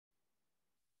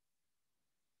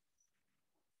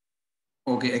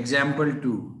Okay, example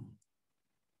 2.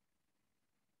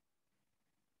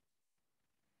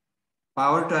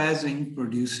 Power Toys Inc.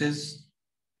 produces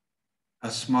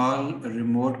a small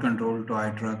remote control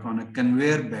toy truck on a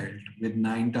conveyor belt with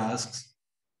 9 tasks.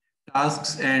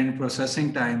 Tasks and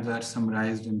processing times are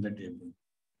summarized in the table.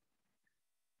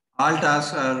 All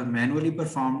tasks are manually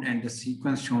performed and the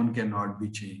sequence shown cannot be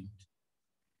changed.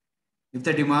 If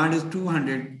the demand is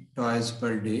 200 toys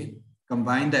per day,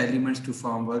 combine the elements to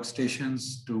form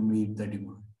workstations to meet the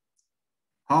demand.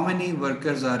 How many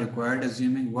workers are required,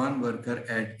 assuming one worker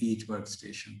at each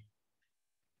workstation?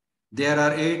 There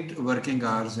are 8 working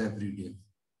hours every day.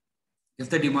 If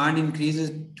the demand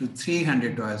increases to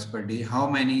 300 toys per day, how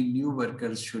many new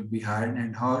workers should be hired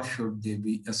and how should they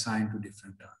be assigned to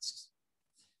different tasks?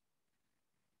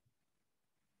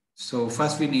 So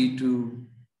first we need to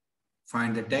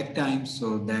find the takt time.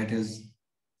 So that is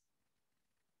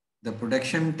the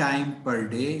production time per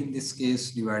day, in this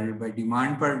case, divided by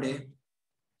demand per day.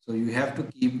 So you have to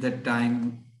keep the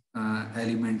time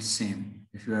element same.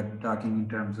 If you are talking in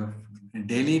terms of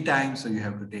daily time, so you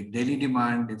have to take daily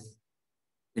demand. If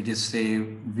it is say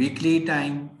weekly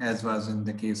time, as was in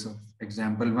the case of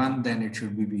example 1, then it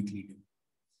should be weekly demand.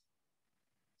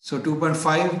 So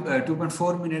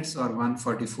 2.4 minutes or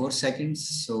 144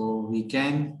 seconds. So we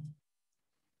can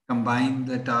combine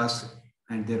the task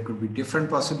and there could be different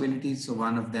possibilities. So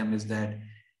one of them is that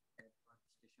at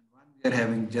workstation 1, we are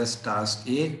having just task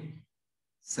A,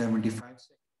 75 seconds.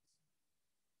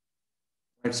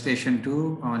 Workstation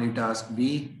 2, only task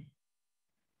B,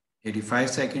 85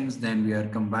 seconds. Then we are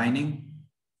combining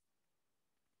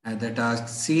the task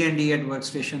C and D at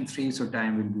workstation 3. So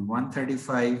time will be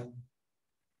 135.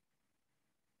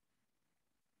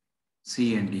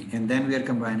 C and D. And then we are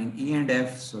combining E and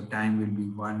F. So time will be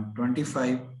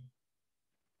 125.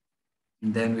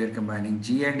 And then we are combining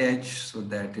G and H. So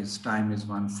that is time is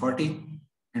 140.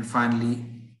 And finally,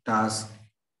 task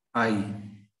I,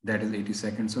 that is 80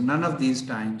 seconds. So none of these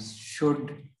times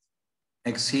should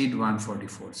exceed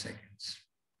 144 seconds.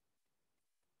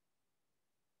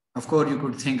 Of course, you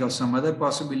could think of some other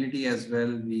possibility as well.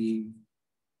 We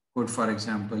could, for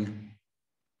example,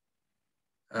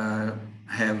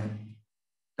 have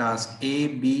task A,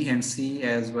 B, and C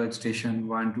as workstation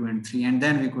 1, 2, and 3, and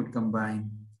then we could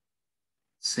combine,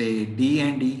 say, D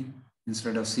and D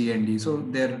instead of C and D. So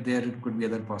there could be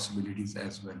other possibilities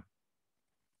as well.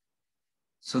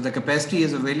 So the capacity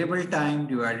is available time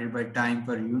divided by time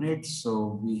per unit.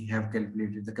 So we have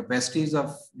calculated the capacities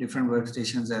of different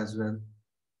workstations as well.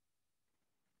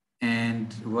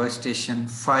 And workstation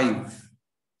 5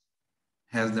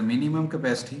 has the minimum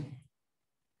capacity,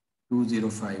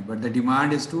 205, but the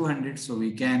demand is 200, so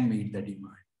we can meet the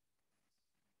demand.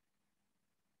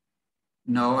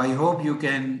 Now, I hope you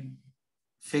can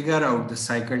figure out the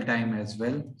cycle time as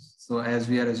well. So as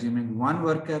we are assuming one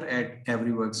worker at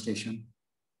every workstation,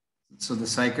 so the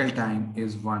cycle time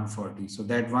is 140. So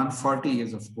that 140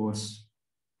 is, of course,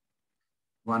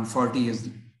 140 is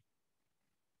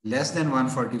less than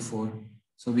 144.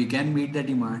 So we can meet the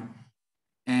demand.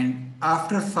 And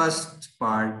after first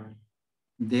part,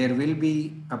 there will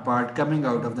be a part coming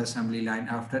out of the assembly line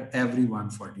after every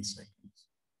 140 seconds.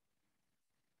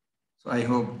 So I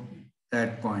hope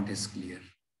that point is clear.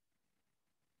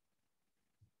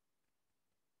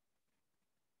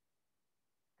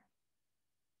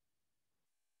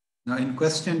 Now in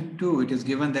question 2, it is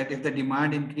given that if the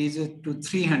demand increases to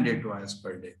 300 toys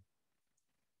per day.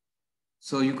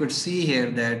 So you could see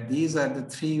here that these are the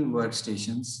 3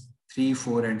 workstations, 3,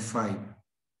 4, and 5,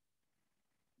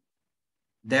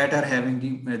 that are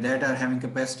having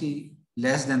capacity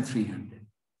less than 300.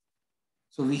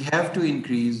 So we have to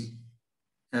increase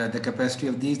the capacity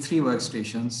of these 3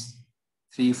 workstations,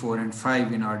 3, 4, and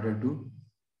 5, in order to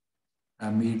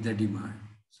meet the demand.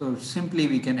 So simply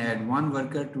we can add 1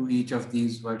 worker to each of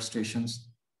these workstations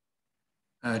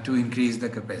to increase the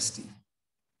capacity.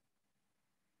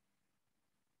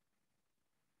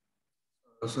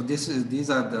 So these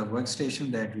are the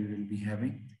workstation that we will be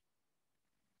having.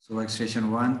 So workstation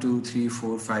 1, 2, 3,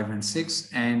 4, 5, and 6,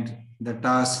 and the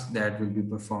tasks that will be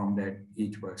performed at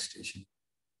each workstation.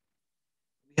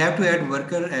 We have to add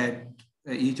worker at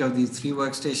each of these 3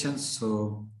 workstations.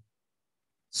 So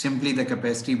simply the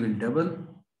capacity will double.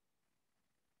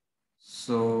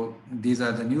 So these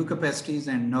are the new capacities,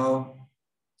 and now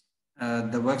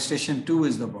the workstation 2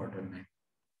 is the bottleneck.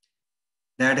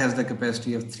 That has the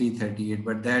capacity of 338,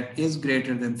 but that is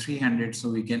greater than 300, so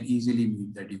we can easily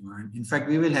meet the demand. In fact,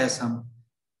 we will have some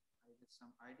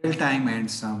idle time and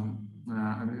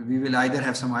we will either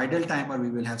have some idle time or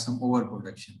we will have some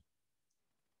overproduction.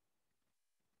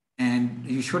 And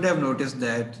you should have noticed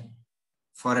that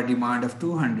for a demand of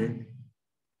 200,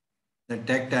 the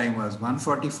takt time was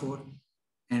 144.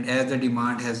 And as the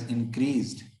demand has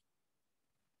increased,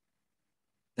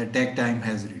 the takt time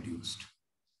has reduced.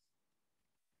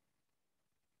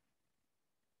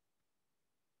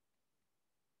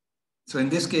 So in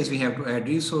this case, we have to add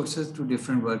resources to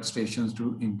different workstations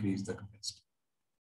to increase the capacity.